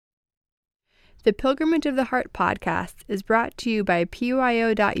The Pilgrimage of the Heart podcast is brought to you by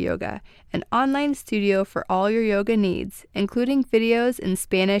PYO.yoga, an online studio for all your yoga needs, including videos in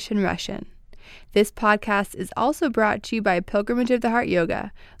Spanish and Russian. This podcast is also brought to you by Pilgrimage of the Heart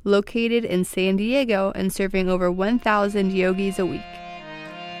Yoga, located in San Diego and serving over 1,000 yogis a week.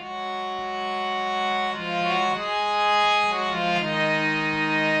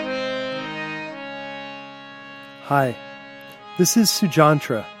 Hi, this is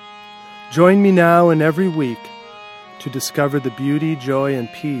Sujantra. Join me now and every week to discover the beauty, joy,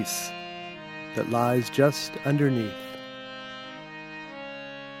 and peace that lies just underneath.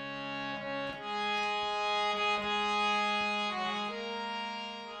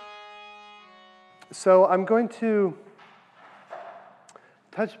 So I'm going to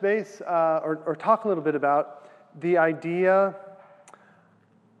touch base or talk a little bit about the idea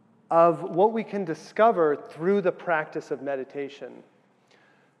of what we can discover through the practice of meditation.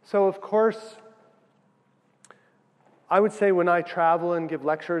 So, of course, I would say when I travel and give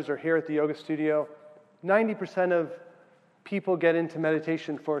lectures or here at the yoga studio, 90% of people get into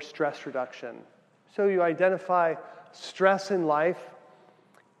meditation for stress reduction. So you identify stress in life,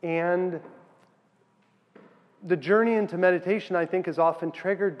 and the journey into meditation, I think, is often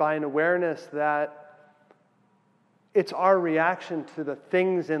triggered by an awareness that it's our reaction to the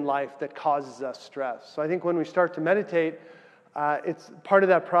things in life that causes us stress. So I think when we start to meditate, it's part of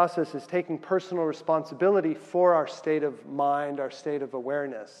that process is taking personal responsibility for our state of mind, our state of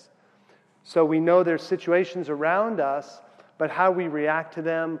awareness. So we know there's situations around us, but how we react to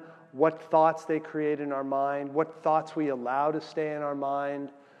them, what thoughts they create in our mind, what thoughts we allow to stay in our mind,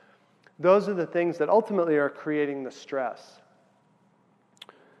 those are the things that ultimately are creating the stress.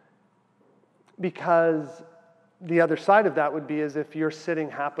 Because the other side of that would be as if you're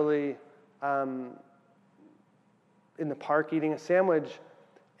sitting happily in the park eating a sandwich,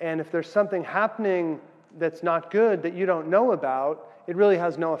 and if there's something happening that's not good that you don't know about, it really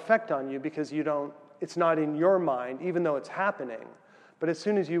has no effect on you because it's not in your mind, even though it's happening. But as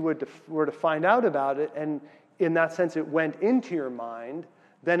soon as you were to find out about it, and in that sense it went into your mind,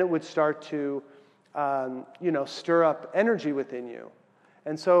 then it would start to stir up energy within you.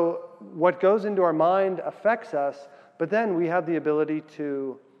 And so what goes into our mind affects us, but then we have the ability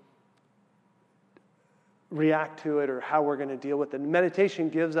to react to it or how we're going to deal with it. And meditation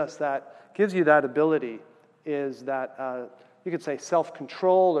gives you that ability, is that you could say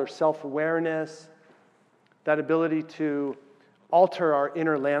self-control or self-awareness, that ability to alter our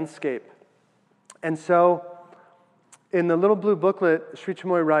inner landscape. And so in the little blue booklet, Sri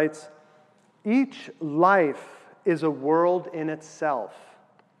Chinmoy writes, each life is a world in itself.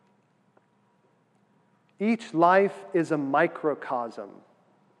 Each life is a microcosm.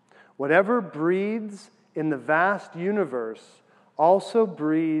 Whatever breathes in the vast universe also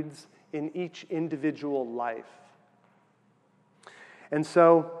breathes in each individual life. And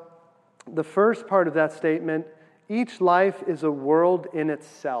so the first part of that statement, each life is a world in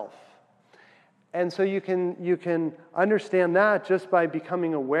itself. And so you can understand that just by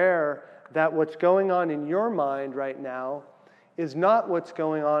becoming aware that what's going on in your mind right now is not what's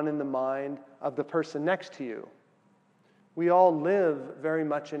going on in the mind of the person next to you. We all live very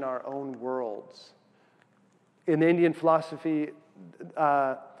much in our own worlds. In Indian philosophy,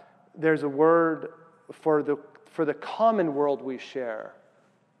 there's a word for the common world we share.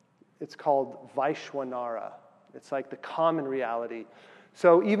 It's called Vaishwanara. It's like the common reality.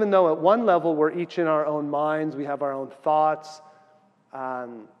 So even though at one level we're each in our own minds, we have our own thoughts,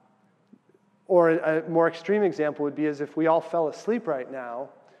 or a more extreme example would be as if we all fell asleep right now,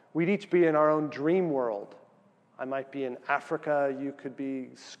 we'd each be in our own dream world. I might be in Africa, you could be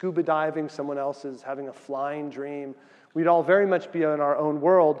scuba diving, someone else is having a flying dream. We'd all very much be in our own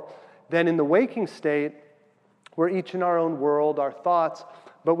world. Then in the waking state, we're each in our own world, our thoughts,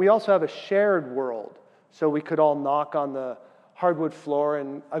 but we also have a shared world. So we could all knock on the hardwood floor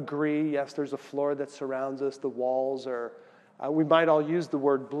and agree, yes, there's a floor that surrounds us, the walls are, we might all use the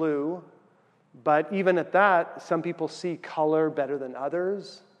word blue, but even at that, some people see color better than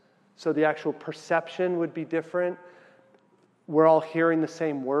others. So the actual perception would be different. We're all hearing the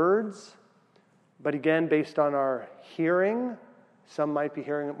same words, but again, based on our hearing, some might be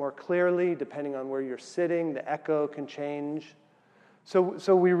hearing it more clearly, depending on where you're sitting, the echo can change.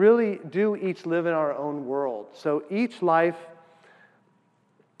 So we really do each live in our own world. So each life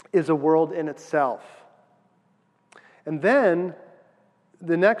is a world in itself. And then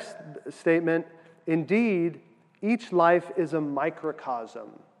the next statement, indeed, each life is a microcosm.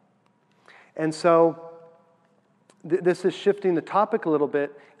 And so this is shifting the topic a little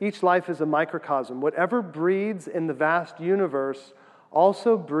bit. Each life is a microcosm. Whatever breathes in the vast universe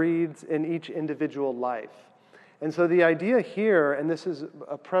also breathes in each individual life. And so the idea here, and this is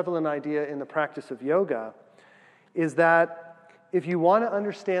a prevalent idea in the practice of yoga, is that if you want to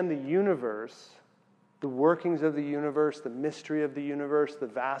understand the universe, the workings of the universe, the mystery of the universe, the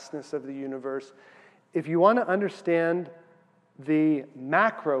vastness of the universe, if you want to understand the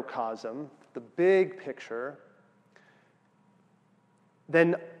macrocosm, the big picture,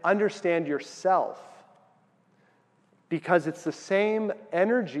 then understand yourself. Because it's the same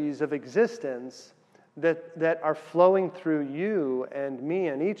energies of existence that are flowing through you and me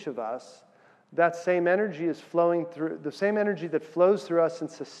and each of us. That same energy is flowing through, the same energy that flows through us and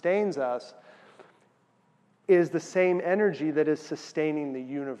sustains us is the same energy that is sustaining the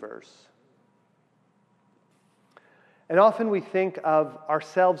universe. And often we think of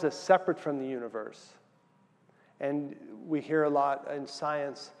ourselves as separate from the universe. And we hear a lot in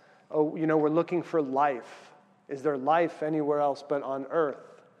science, we're looking for life. Is there life anywhere else but on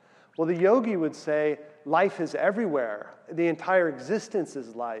Earth? Well, the yogi would say life is everywhere. The entire existence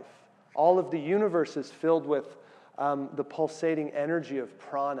is life. All of the universe is filled with the pulsating energy of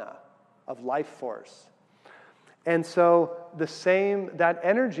prana, of life force. And so that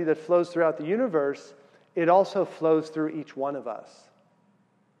energy that flows throughout the universe, it also flows through each one of us.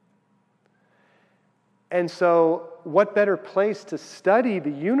 And so what better place to study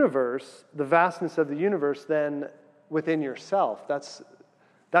the universe, the vastness of the universe, than within yourself? That's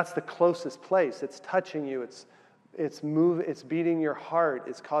the closest place. It's touching you. It's beating your heart.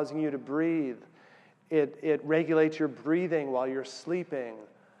 It's causing you to breathe. It regulates your breathing while you're sleeping.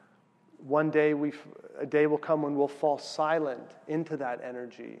 One day, a day will come when we'll fall silent into that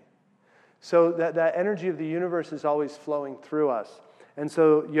energy. So that energy of the universe is always flowing through us. And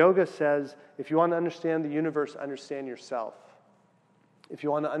so yoga says, if you want to understand the universe, understand yourself. If you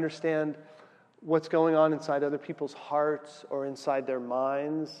want to understand what's going on inside other people's hearts or inside their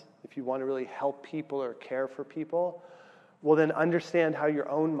minds, if you want to really help people or care for people, well, then understand how your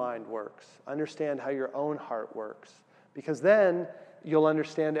own mind works. Understand how your own heart works. Because then you'll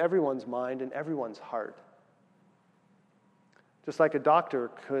understand everyone's mind and everyone's heart. Just like a doctor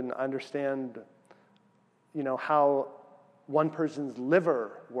couldn't understand, how one person's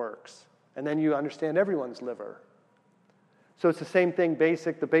liver works, and then you understand everyone's liver. So it's the same thing,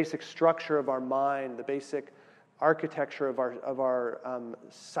 the basic structure of our mind, the basic architecture of our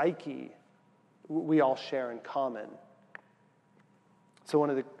psyche, we all share in common. So one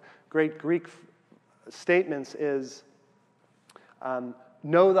of the great Greek statements is,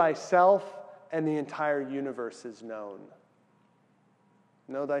 know thyself and the entire universe is known.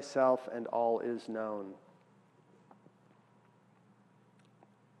 Know thyself and all is known.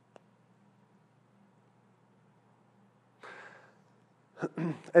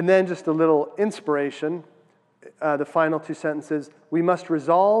 And then just a little inspiration, the final two sentences. We must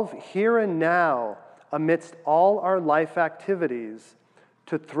resolve here and now, amidst all our life activities,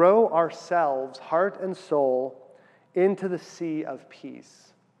 to throw ourselves, heart and soul, into the sea of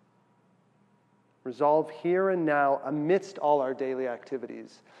peace. Resolve here and now, amidst all our daily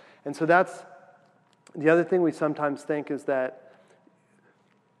activities. And so that's the other thing we sometimes think is that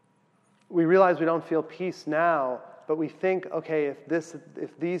we realize we don't feel peace now, but we think, okay,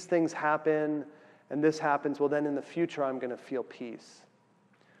 if these things happen and this happens, well, then in the future I'm going to feel peace.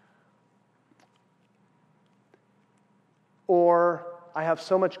 Or I have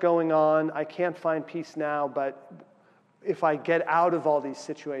so much going on, I can't find peace now, but if I get out of all these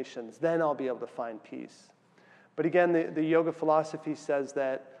situations, then I'll be able to find peace. But again, the yoga philosophy says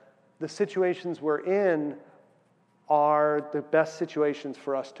that the situations we're in are the best situations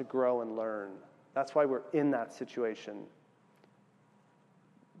for us to grow and learn. That's why we're in that situation.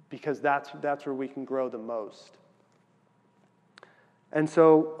 Because that's where we can grow the most. And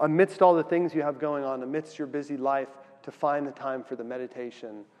so, amidst all the things you have going on, amidst your busy life, to find the time for the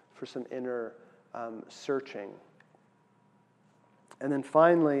meditation, for some inner searching. And then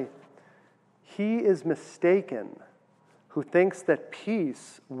finally, he is mistaken who thinks that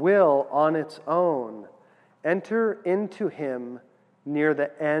peace will, on its own, enter into him near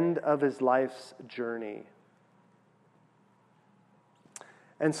the end of his life's journey.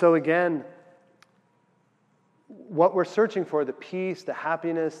 And so again, what we're searching for, the peace, the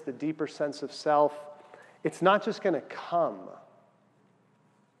happiness, the deeper sense of self, it's not just going to come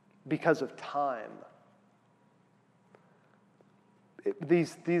because of time.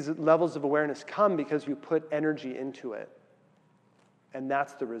 These levels of awareness come because you put energy into it. And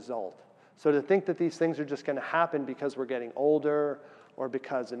that's the result. So to think that these things are just going to happen because we're getting older or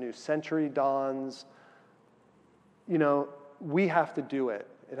because a new century dawns, we have to do it.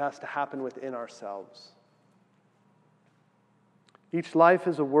 It has to happen within ourselves. Each life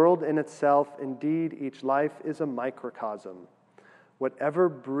is a world in itself. Indeed, each life is a microcosm. Whatever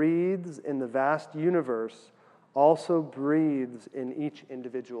breathes in the vast universe also breathes in each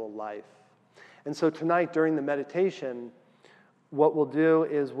individual life. And so tonight during the meditation, what we'll do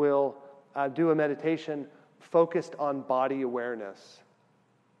is we'll do a meditation focused on body awareness.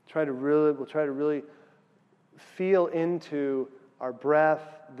 We'll try to really feel into our breath,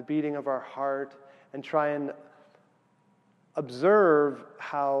 the beating of our heart, and try and observe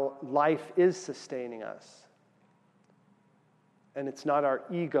how life is sustaining us. And it's not our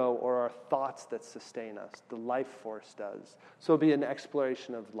ego or our thoughts that sustain us. The life force does. So it'll be an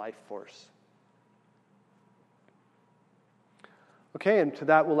exploration of life force. Okay, and to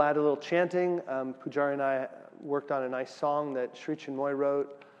that we'll add a little chanting. Pujari and I worked on a nice song that Sri Chinmoy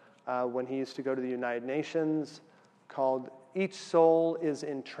wrote when he used to go to the United Nations called "Each Soul is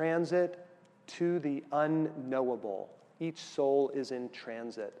in Transit to the Unknowable." Each soul is in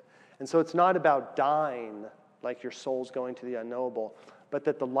transit. And so it's not about dying, like your soul's going to the unknowable, but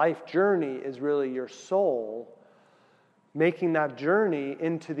that the life journey is really your soul making that journey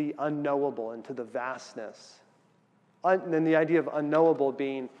into the unknowable, into the vastness. And then the idea of unknowable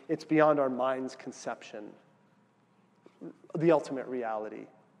being it's beyond our mind's conception, the ultimate reality,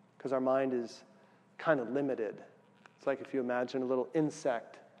 because our mind is kind of limited. It's like if you imagine a little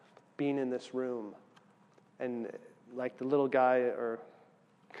insect being in this room, and like the little guy or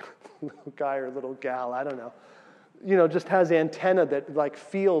little gal, I don't know, just has antenna that like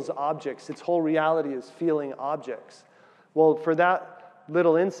feels objects. Its whole reality is feeling objects. Well, for that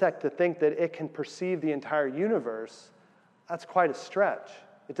little insect to think that it can perceive the entire universe, that's quite a stretch.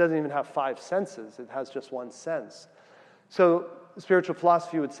 It doesn't even have 5 senses. It has just 1 sense. So spiritual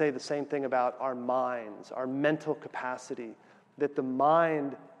philosophy would say the same thing about our minds, our mental capacity, that the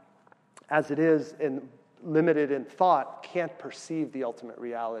mind, as it is and limited in thought, can't perceive the ultimate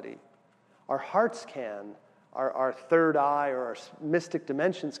reality. Our hearts can, our third eye or our mystic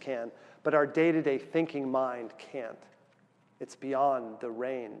dimensions can, but our day-to-day thinking mind can't. It's beyond the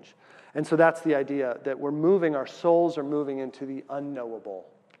range. And so that's the idea, that our souls are moving into the unknowable.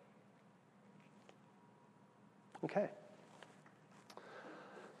 Okay.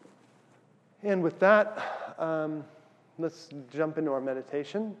 And with that, let's jump into our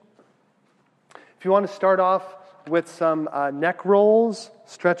meditation. If you want to start off with some neck rolls,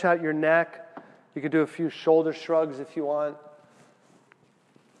 stretch out your neck. You could do a few shoulder shrugs if you want,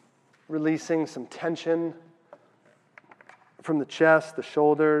 releasing some tension from the chest, the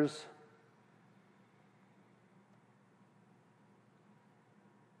shoulders.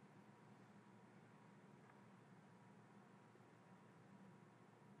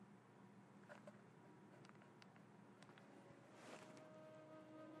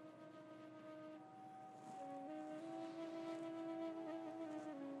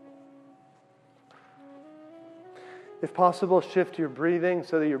 If possible, shift your breathing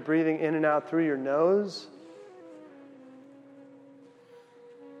so that you're breathing in and out through your nose.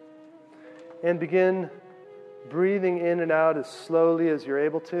 And begin breathing in and out as slowly as you're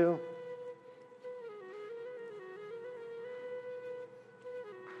able to.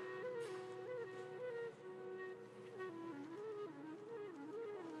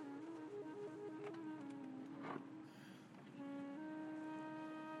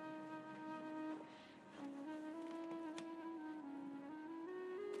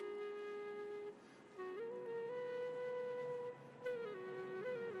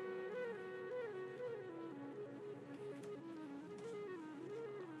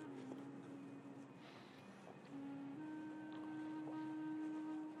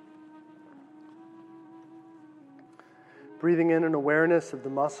 Breathing in an awareness of the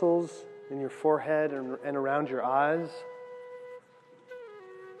muscles in your forehead and around your eyes.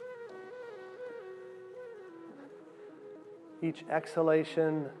 Each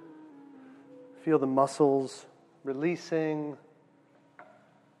exhalation, feel the muscles releasing,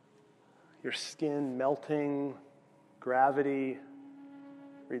 your skin melting, gravity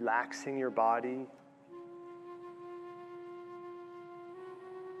relaxing your body.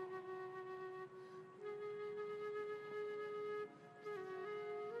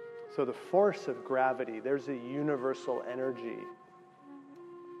 So the force of gravity, there's a universal energy.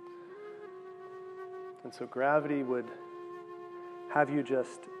 And so gravity would have you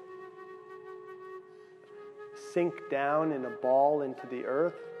just sink down in a ball into the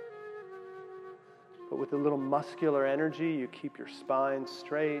earth. But with a little muscular energy, you keep your spine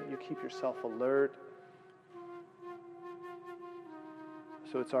straight, you keep yourself alert.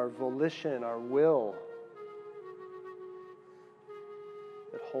 So it's our volition, our will,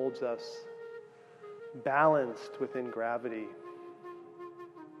 that holds us balanced within gravity.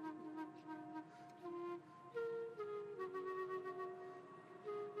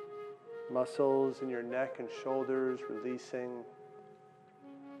 Muscles in your neck and shoulders releasing.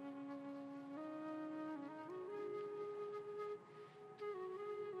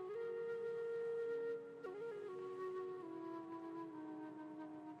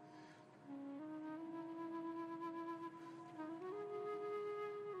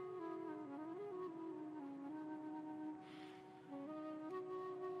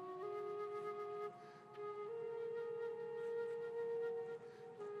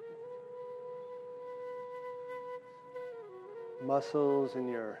 Muscles in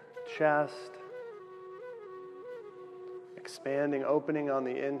your chest, expanding, opening on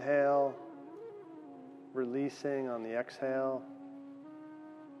the inhale, releasing on the exhale.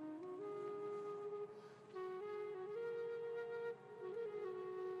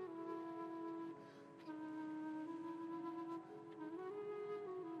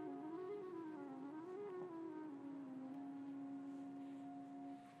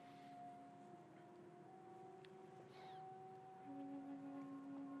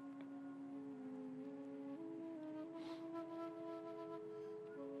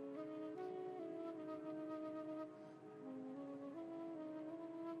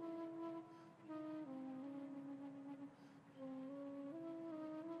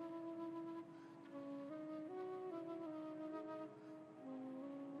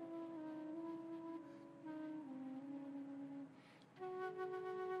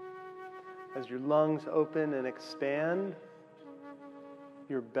 As your lungs open and expand,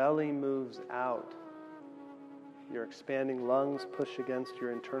 your belly moves out. Your expanding lungs push against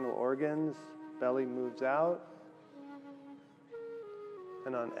your internal organs, belly moves out.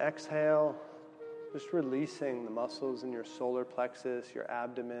 And on exhale, just releasing the muscles in your solar plexus, your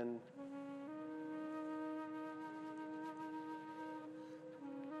abdomen.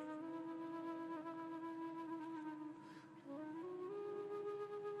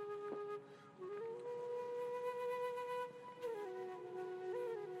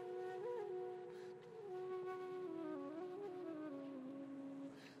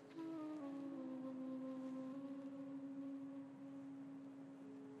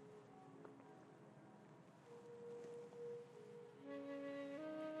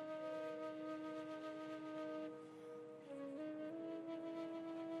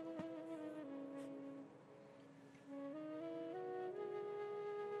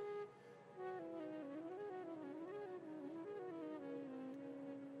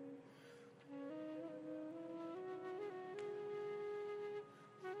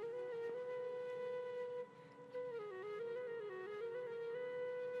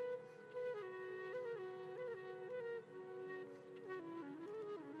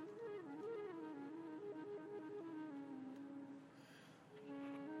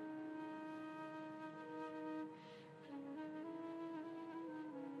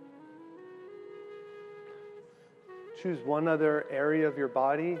 Choose one other area of your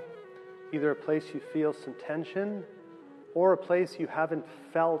body, either a place you feel some tension or a place you haven't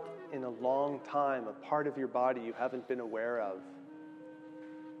felt in a long time, a part of your body you haven't been aware of.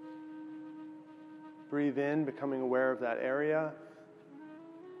 Breathe in, becoming aware of that area.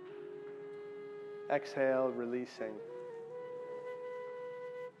 Exhale, releasing.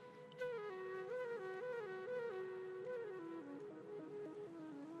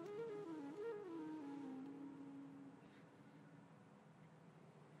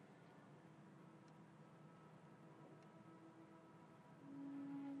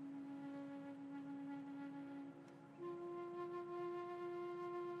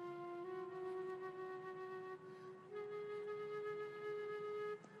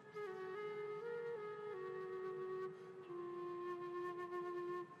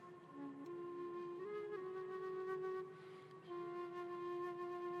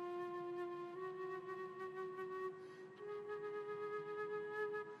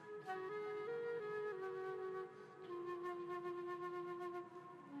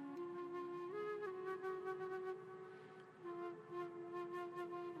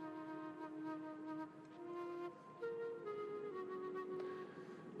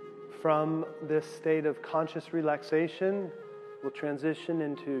 From this state of conscious relaxation, we'll transition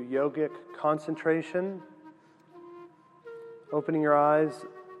into yogic concentration. Opening your eyes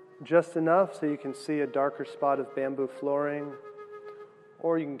just enough so you can see a darker spot of bamboo flooring,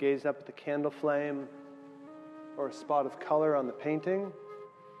 or you can gaze up at the candle flame or a spot of color on the painting.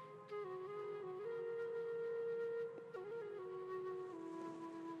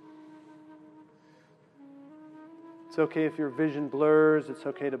 It's okay if your vision blurs, it's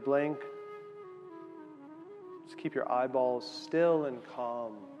okay to blink. Just keep your eyeballs still and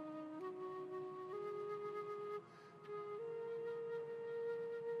calm.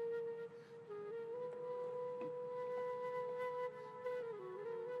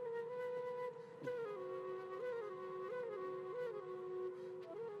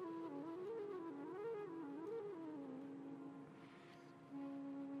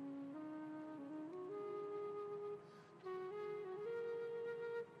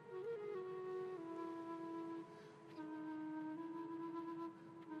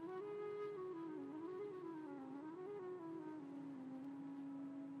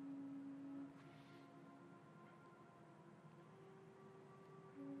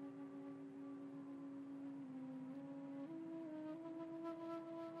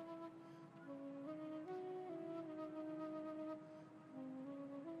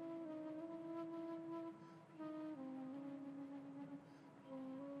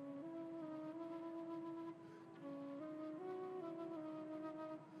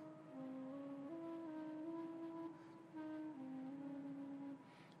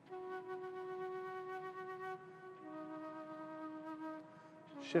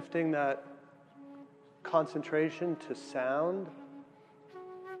 shifting that concentration to sound.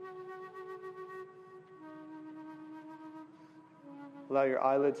 Allow your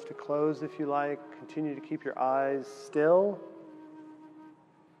eyelids to close if you like. Continue to keep your eyes still,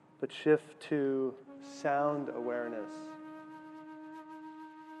 but shift to sound awareness.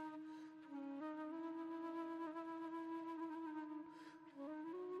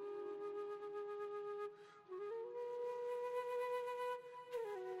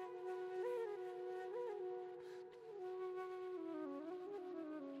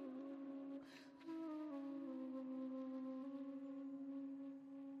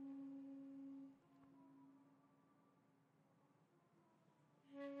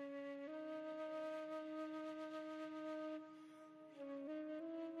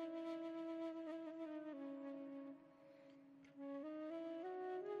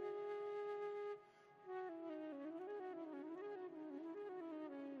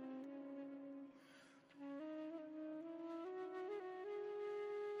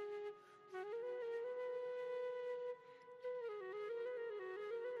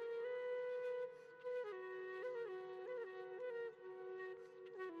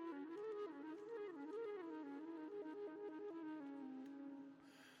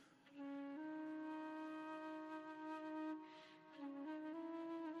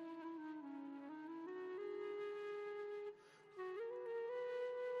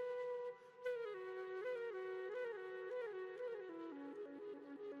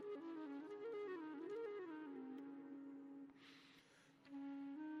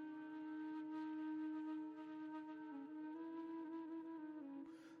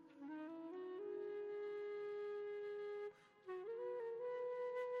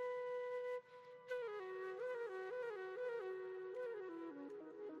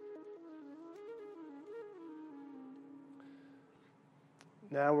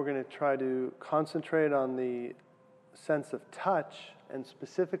 Now we're going to try to concentrate on the sense of touch and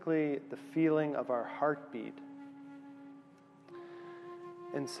specifically the feeling of our heartbeat.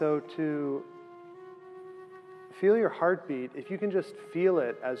 And so to feel your heartbeat, if you can just feel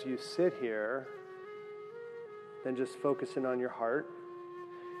it as you sit here, then just focus in on your heart.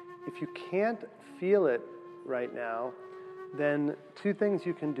 If you can't feel it right now, then two things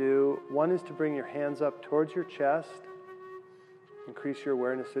you can do. One is to bring your hands up towards your chest. Increase your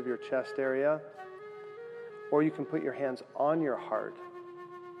awareness of your chest area. Or you can put your hands on your heart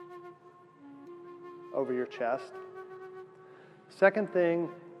over your chest. Second thing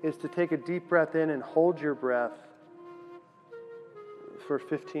is to take a deep breath in and hold your breath for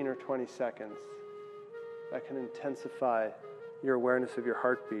 15 or 20 seconds. That can intensify your awareness of your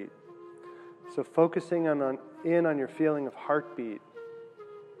heartbeat. So focusing on your feeling of heartbeat.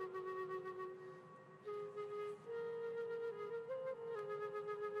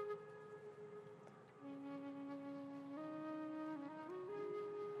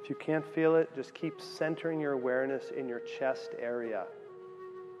 If you can't feel it, just keep centering your awareness in your chest area.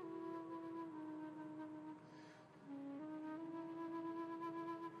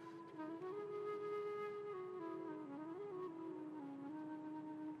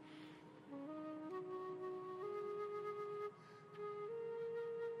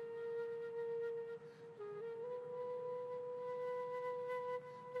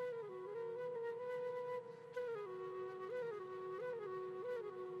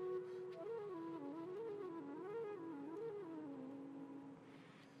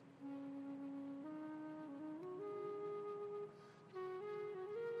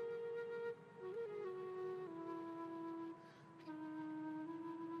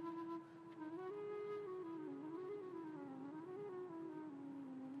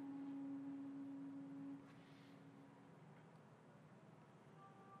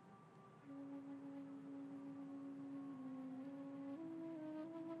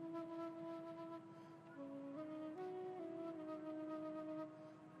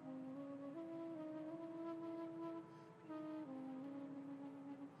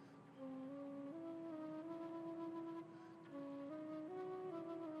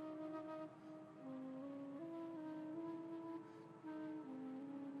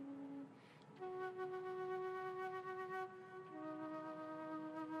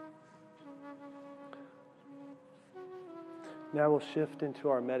 Now we'll shift into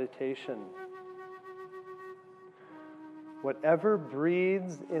our meditation. Whatever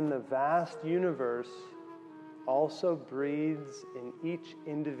breathes in the vast universe also breathes in each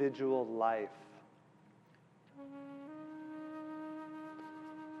individual life.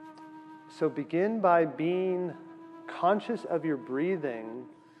 So begin by being conscious of your breathing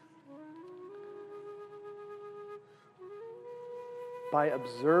by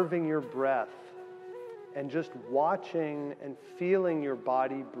observing your breath and just watching and feeling your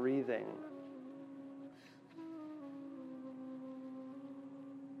body breathing.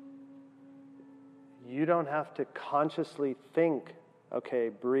 You don't have to consciously think, okay,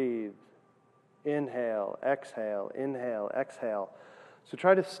 breathe, inhale, exhale, inhale, exhale. So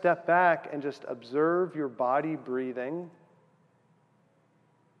try to step back and just observe your body breathing.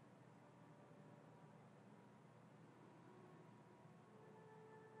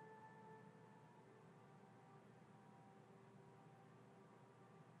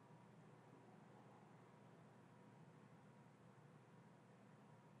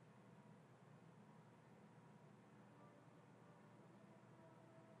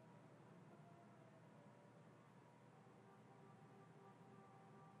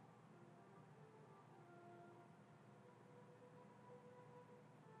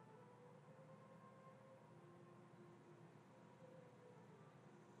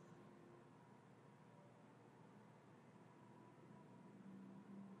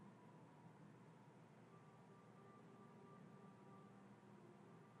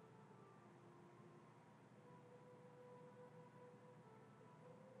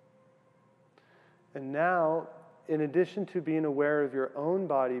 And now, in addition to being aware of your own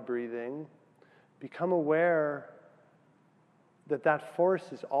body breathing, become aware that that force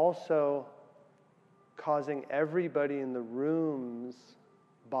is also causing everybody in the room's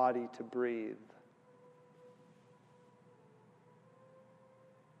body to breathe.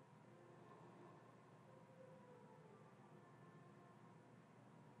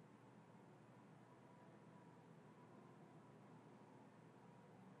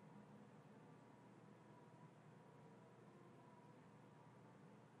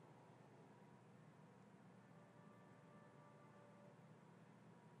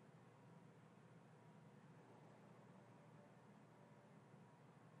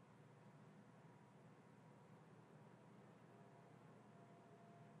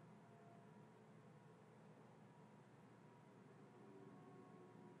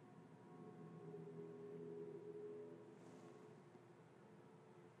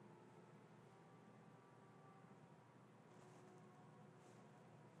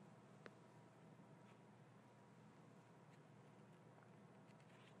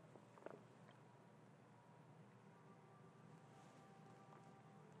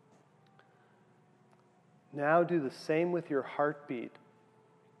 Now do the same with your heartbeat.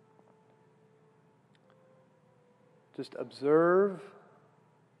 Just observe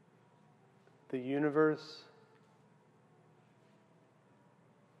the universe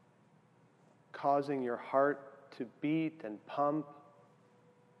causing your heart to beat and pump.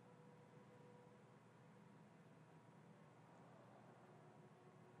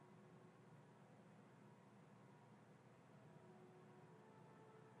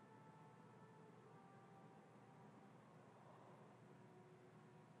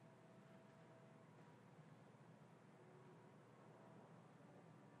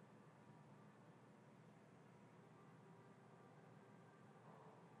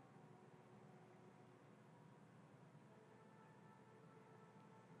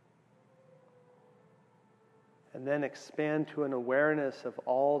 And then expand to an awareness of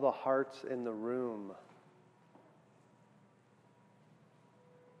all the hearts in the room.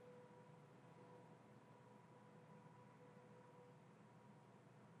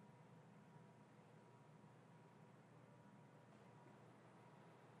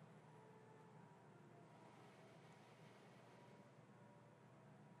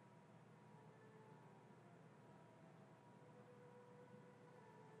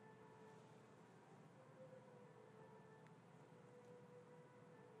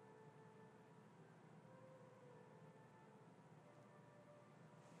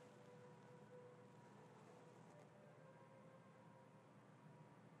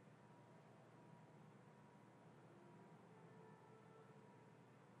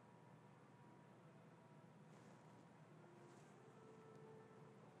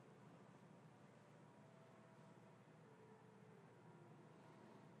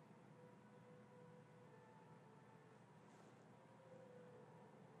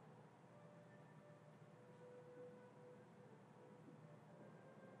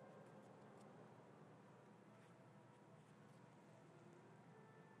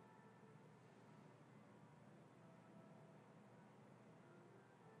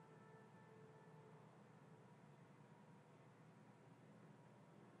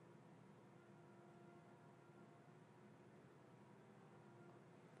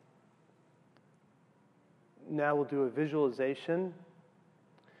 Now we'll do a visualization.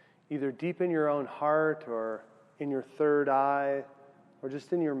 Either deep in your own heart or in your third eye, or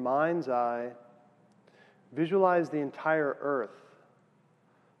just in your mind's eye, visualize the entire Earth,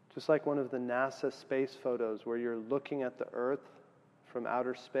 just like one of the NASA space photos where you're looking at the Earth from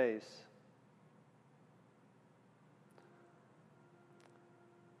outer space.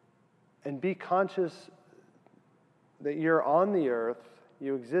 And be conscious that you're on the Earth,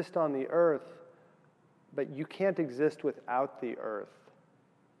 you exist on the Earth, but you can't exist without the Earth.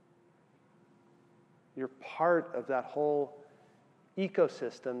 You're part of that whole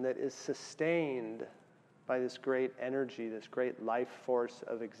ecosystem that is sustained by this great energy, this great life force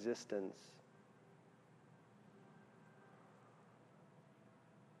of existence.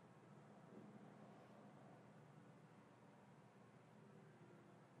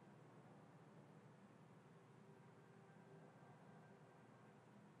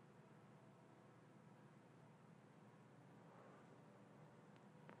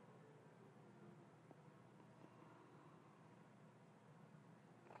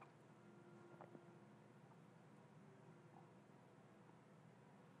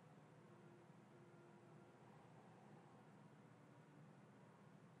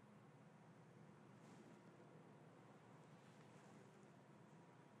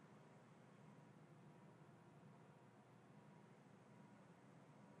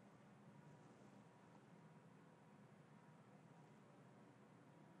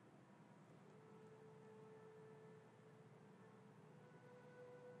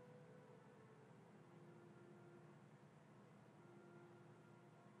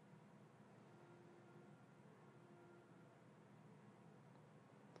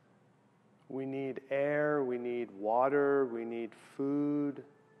 We need air, we need water, we need food.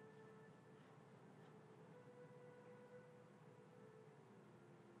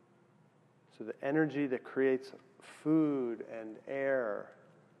 So the energy that creates food and air,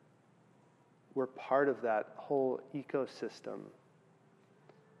 we're part of that whole ecosystem.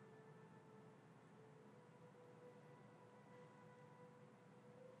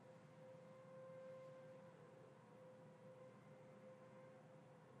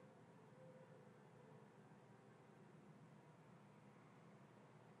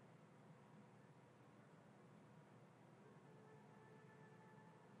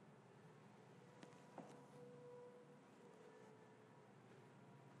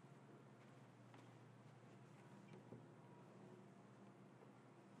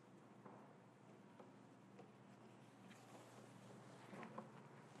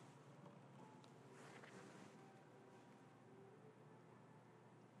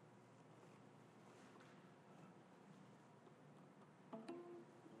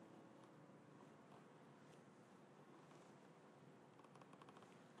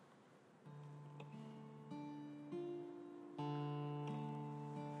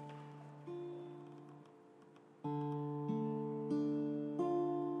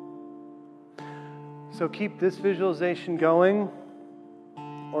 So keep this visualization going,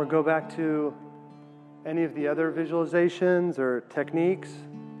 or go back to any of the other visualizations or techniques.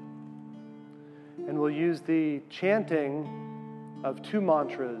 And we'll use the chanting of two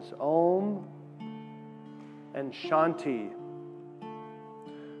mantras, Om and Shanti.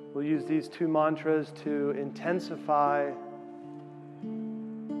 We'll use these two mantras to intensify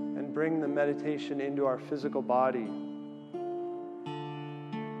and bring the meditation into our physical body.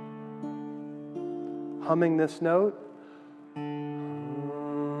 Humming this note.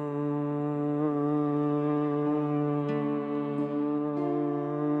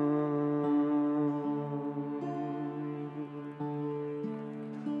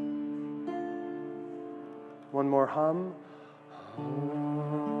 One more hum.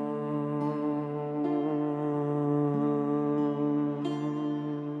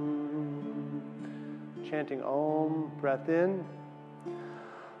 Chanting Om, breath in.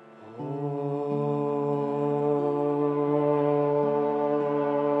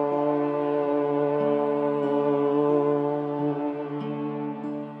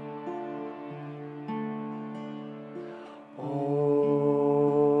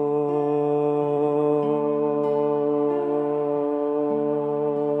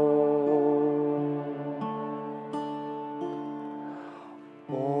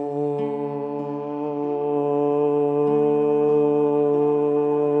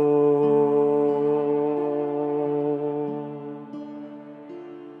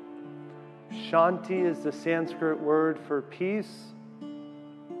 Shanti is the Sanskrit word for peace.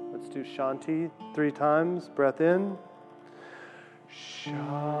 Let's do Shanti 3 times. Breath in.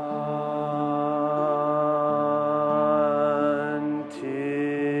 Shanti.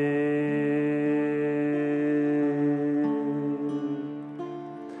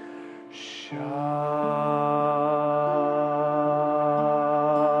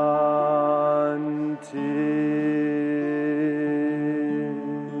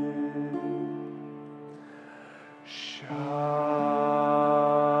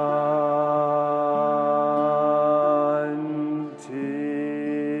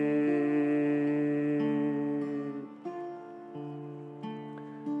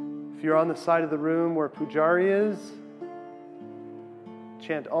 If you're on the side of the room where Pujari is,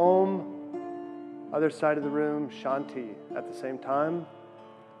 chant Om. Other side of the room, Shanti at the same time.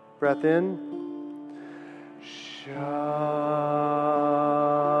 Breath in.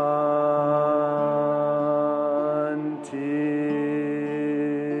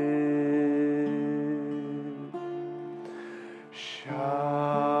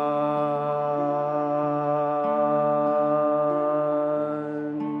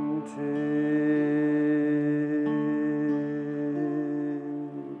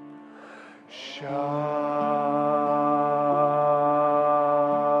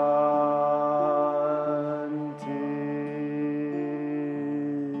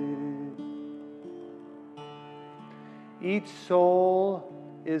 Each soul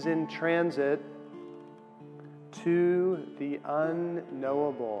is in transit to the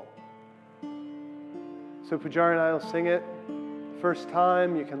unknowable. So Pujari and I will sing it first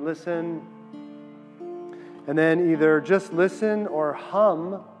time. You can listen. And then either just listen or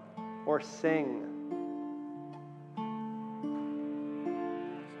hum or sing.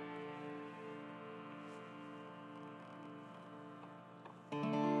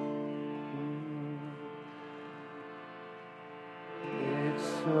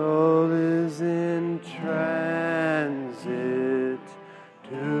 Soul is in transit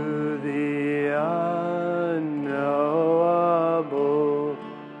to the unknowable.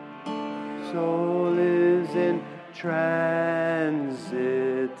 Soul is in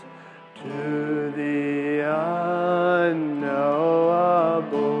transit to the unknowable.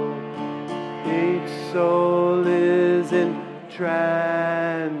 Each soul is in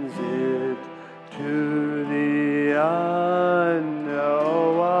transit to the unknowable.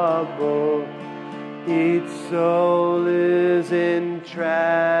 Each soul is in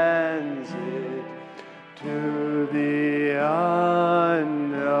transit to the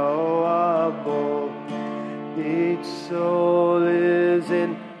unknowable. Each soul is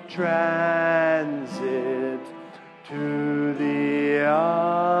in transit to the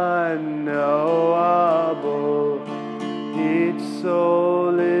unknowable. Each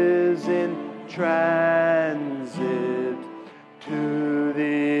soul is in transit to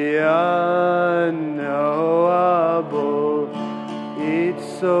the unknowable. Each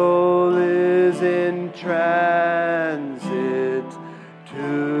soul is in transit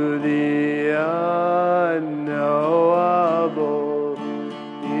to the unknowable.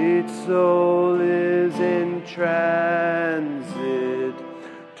 Each soul is in transit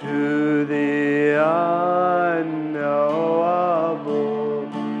to the unknowable.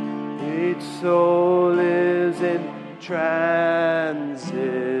 Each soul is in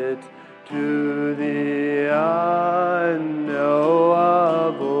transit to the unknowable.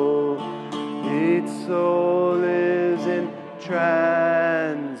 Each soul is in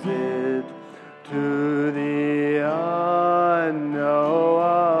transit to the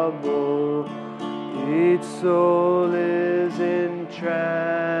unknowable. Each soul is in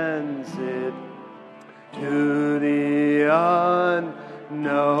transit to the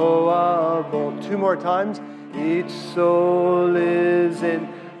unknowable. Two more times. Each soul is in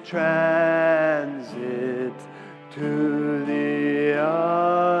transit to the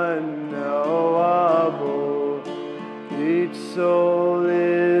unknowable. Each soul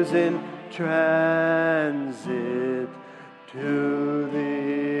is in transit to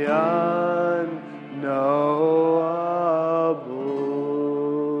the unknowable.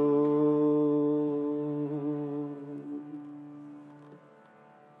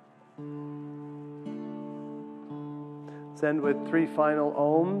 Let's end with three final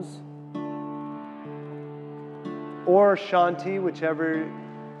Oms. Or Shanti, whichever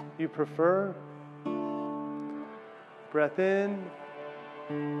you prefer. Breath in.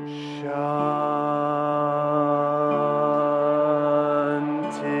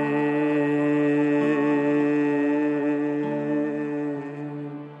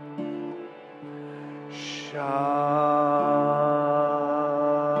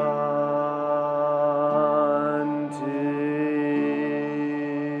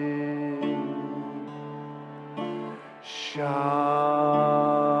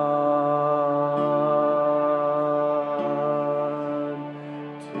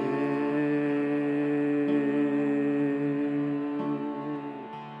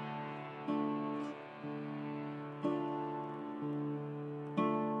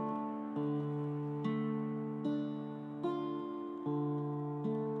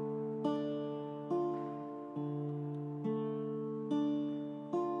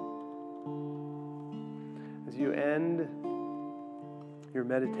 As you end your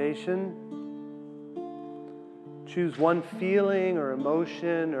meditation, choose one feeling or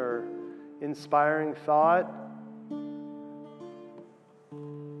emotion or inspiring thought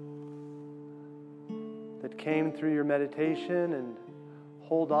that came through your meditation and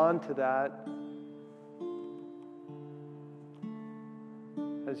hold on to that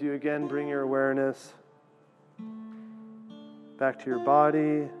as you again bring your awareness back to your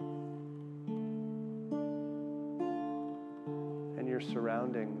body and your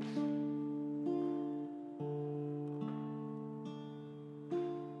surroundings.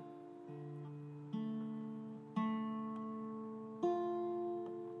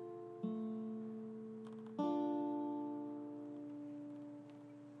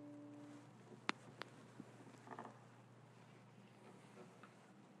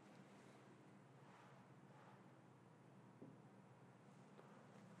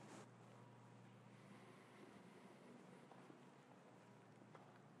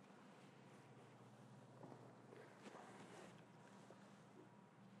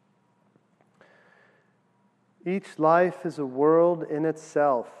 Each life is a world in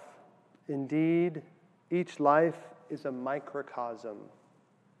itself. Indeed, each life is a microcosm.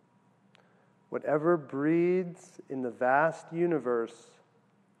 Whatever breathes in the vast universe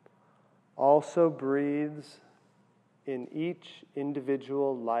also breathes in each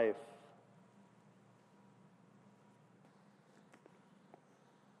individual life.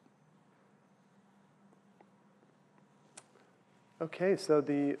 Okay, so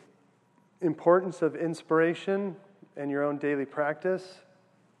the importance of inspiration and your own daily practice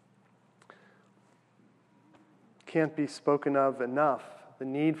can't be spoken of enough. The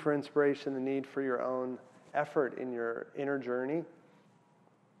need for inspiration, the need for your own effort in your inner journey.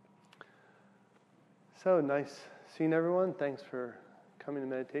 So nice seeing everyone. Thanks for coming to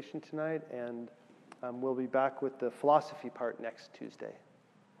meditation tonight, and we'll be back with the philosophy part next Tuesday.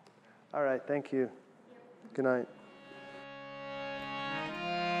 All right, thank you. Good night.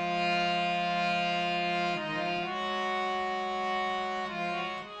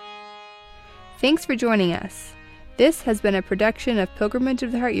 Thanks for joining us. This has been a production of Pilgrimage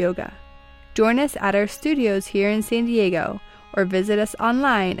of the Heart Yoga. Join us at our studios here in San Diego or visit us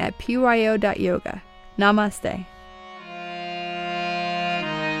online at pyo.yoga. Namaste.